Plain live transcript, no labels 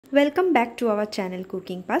Welcome back to our channel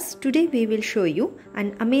Cooking Pass. Today we will show you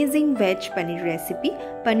an amazing veg paneer recipe,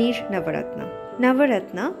 Paneer Navaratna.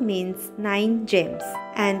 Navaratna means 9 gems,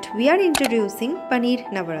 and we are introducing Paneer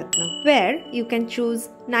Navaratna, where you can choose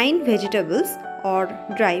 9 vegetables or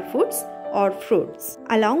dry foods or fruits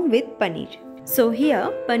along with paneer. So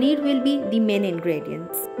here paneer will be the main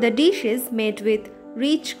ingredients. The dish is made with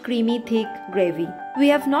rich creamy thick gravy. We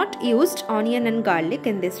have not used onion and garlic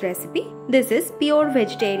in this recipe. This is pure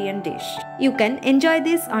vegetarian dish. You can enjoy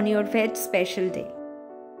this on your veg special day.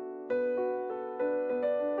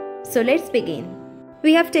 So let's begin.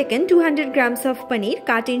 We have taken 200 grams of paneer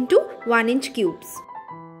cut into 1-inch cubes.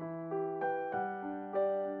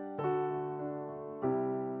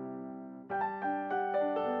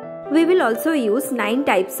 We will also use 9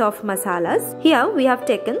 types of masalas. Here we have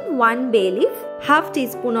taken 1 bay leaf, half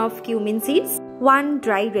teaspoon of cumin seeds, 1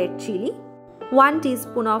 dry red chili, 1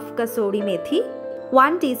 teaspoon of kasuri methi,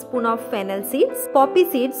 1 teaspoon of fennel seeds, poppy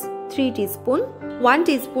seeds 3 teaspoon, 1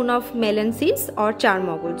 teaspoon of melon seeds or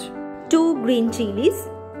charmogoj, 2 green chilies,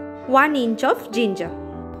 1 inch of ginger.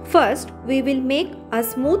 First, we will make a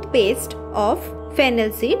smooth paste of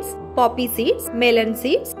fennel seeds, poppy seeds, melon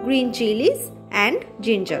seeds, green chilies and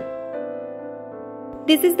ginger.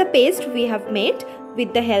 This is the paste we have made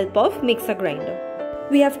with the help of mixer grinder.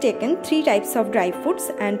 We have taken 3 types of dry fruits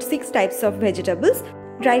and 6 types of vegetables.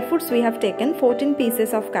 Dry fruits we have taken 14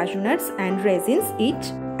 pieces of cashew nuts and raisins each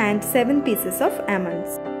and 7 pieces of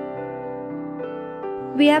almonds.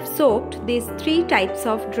 We have soaked these 3 types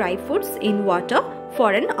of dry fruits in water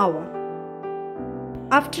for an hour.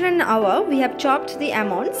 After an hour, we have chopped the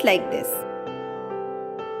almonds like this.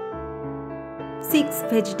 6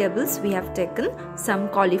 vegetables we have taken, some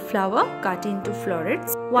cauliflower cut into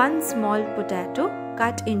florets, 1 small potato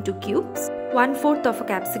cut into cubes, 1/4 of a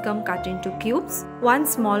capsicum cut into cubes, 1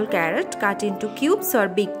 small carrot cut into cubes or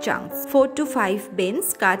big chunks, 4 to 5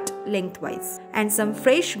 beans cut lengthwise, and some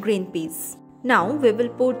fresh green peas. Now we will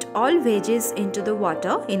put all veggies into the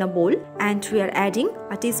water in a bowl, and we are adding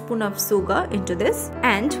a teaspoon of sugar into this,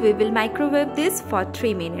 and we will microwave this for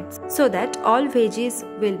 3 minutes so that all veggies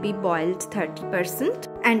will be boiled 30%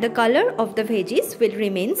 and the color of the veggies will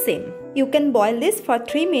remain same. You can boil this for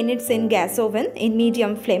 3 minutes in gas oven in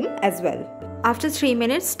medium flame as well. After 3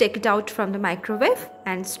 minutes, take it out from the microwave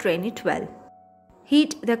and strain it well.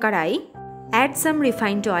 Heat the karai. Add some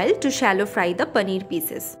refined oil to shallow fry the paneer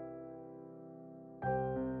pieces.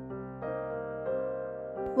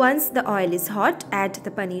 Once the oil is hot, add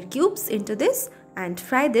the paneer cubes into this and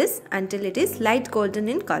fry this until it is light golden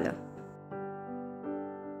in color.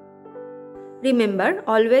 Remember,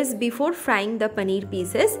 always before frying the paneer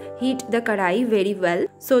pieces, heat the karai very well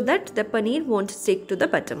so that the paneer won't stick to the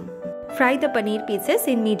bottom. Fry the paneer pieces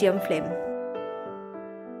in medium flame.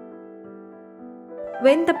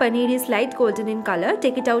 When the paneer is light golden in color,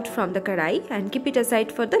 take it out from the karai and keep it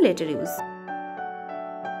aside for the later use.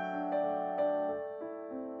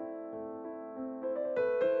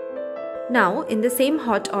 Now in the same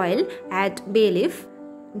hot oil, add bay leaf,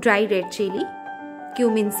 dry red chili,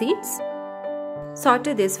 cumin seeds.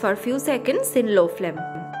 Saute this for few seconds in low flame.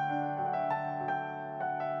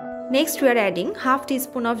 Next we are adding half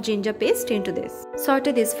teaspoon of ginger paste into this.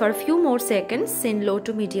 Saute this for few more seconds in low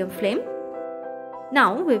to medium flame.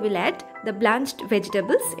 Now we will add the blanched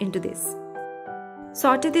vegetables into this.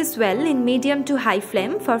 Saute this well in medium to high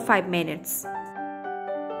flame for 5 minutes.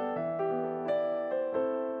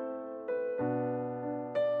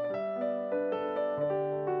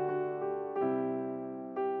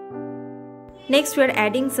 Next we are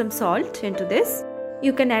adding some salt into this.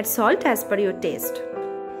 You can add salt as per your taste.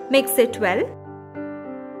 Mix it well.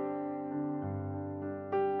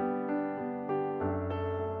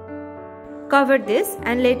 Cover this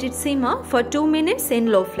and let it simmer for 2 minutes in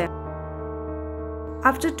low flame.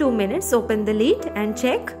 After 2 minutes, open the lid and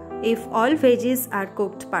check if all veggies are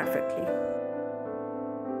cooked perfectly.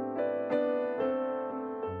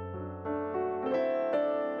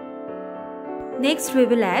 Next we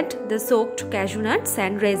will add the soaked cashew nuts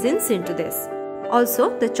and raisins into this. Also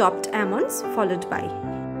the chopped almonds followed by.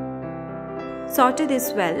 Saute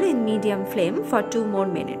this well in medium flame for 2 more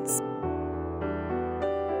minutes.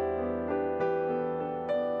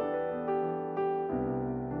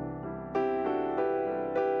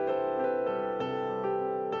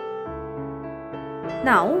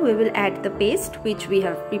 Now we will add the paste which we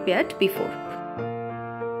have prepared before.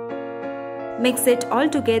 Mix it all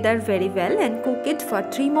together very well and cook it for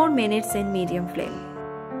 3 more minutes in medium flame.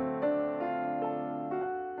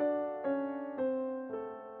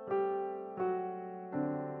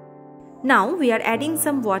 Now we are adding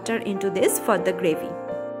some water into this for the gravy.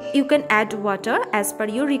 You can add water as per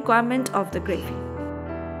your requirement of the gravy.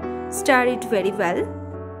 Stir it very well.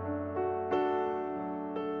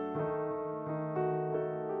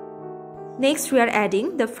 Next, we are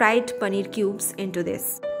adding the fried paneer cubes into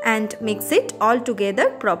this and mix it all together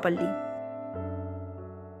properly.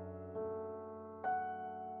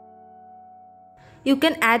 You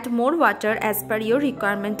can add more water as per your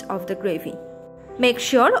requirement of the gravy. Make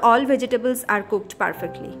sure all vegetables are cooked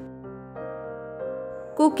perfectly.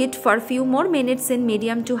 Cook it for a few more minutes in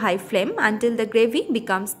medium to high flame until the gravy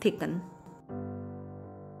becomes thickened.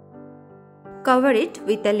 Cover it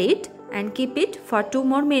with a lid and keep it for 2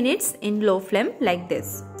 more minutes in low flame like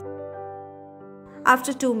this.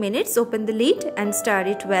 After 2 minutes, open the lid and stir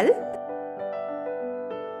it well.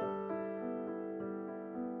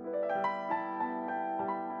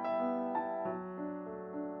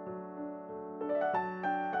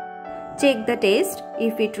 Check the taste.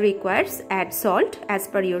 If it requires, add salt as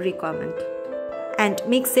per your requirement and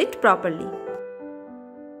mix it properly.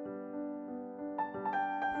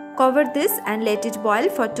 Cover this and let it boil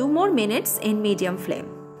for 2 more minutes in medium flame.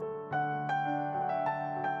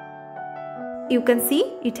 You can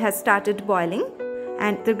see it has started boiling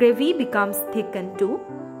and the gravy becomes thickened too.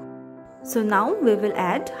 So now we will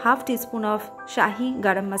add half teaspoon of Shahi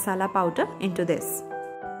Garam Masala powder into this.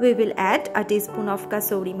 We will add a teaspoon of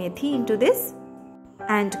Kasuri Methi into this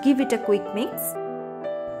and give it a quick mix.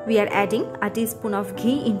 We are adding a teaspoon of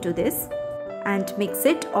ghee into this and mix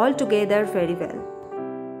it all together very well.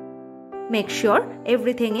 Make sure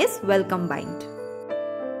everything is well combined.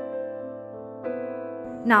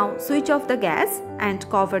 Now switch off the gas and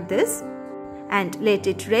cover this and let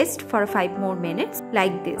it rest for 5 more minutes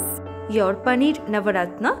like this. Your Paneer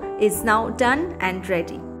Navaratna is now done and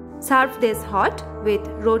ready. Serve this hot with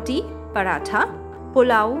roti, paratha,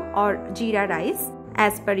 pulao or jeera rice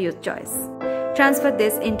as per your choice. Transfer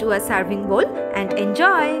this into a serving bowl and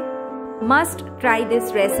enjoy. Must try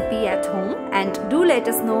this recipe at home and do let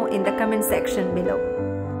us know in the comment section below.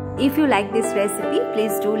 If you like this recipe,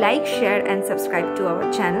 please do like, share and subscribe to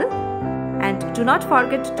our channel. And do not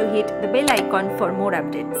forget to hit the bell icon for more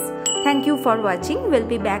updates. Thank you for watching. We'll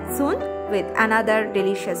be back soon with another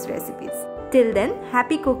delicious recipes. Till then,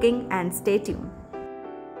 happy cooking and stay tuned.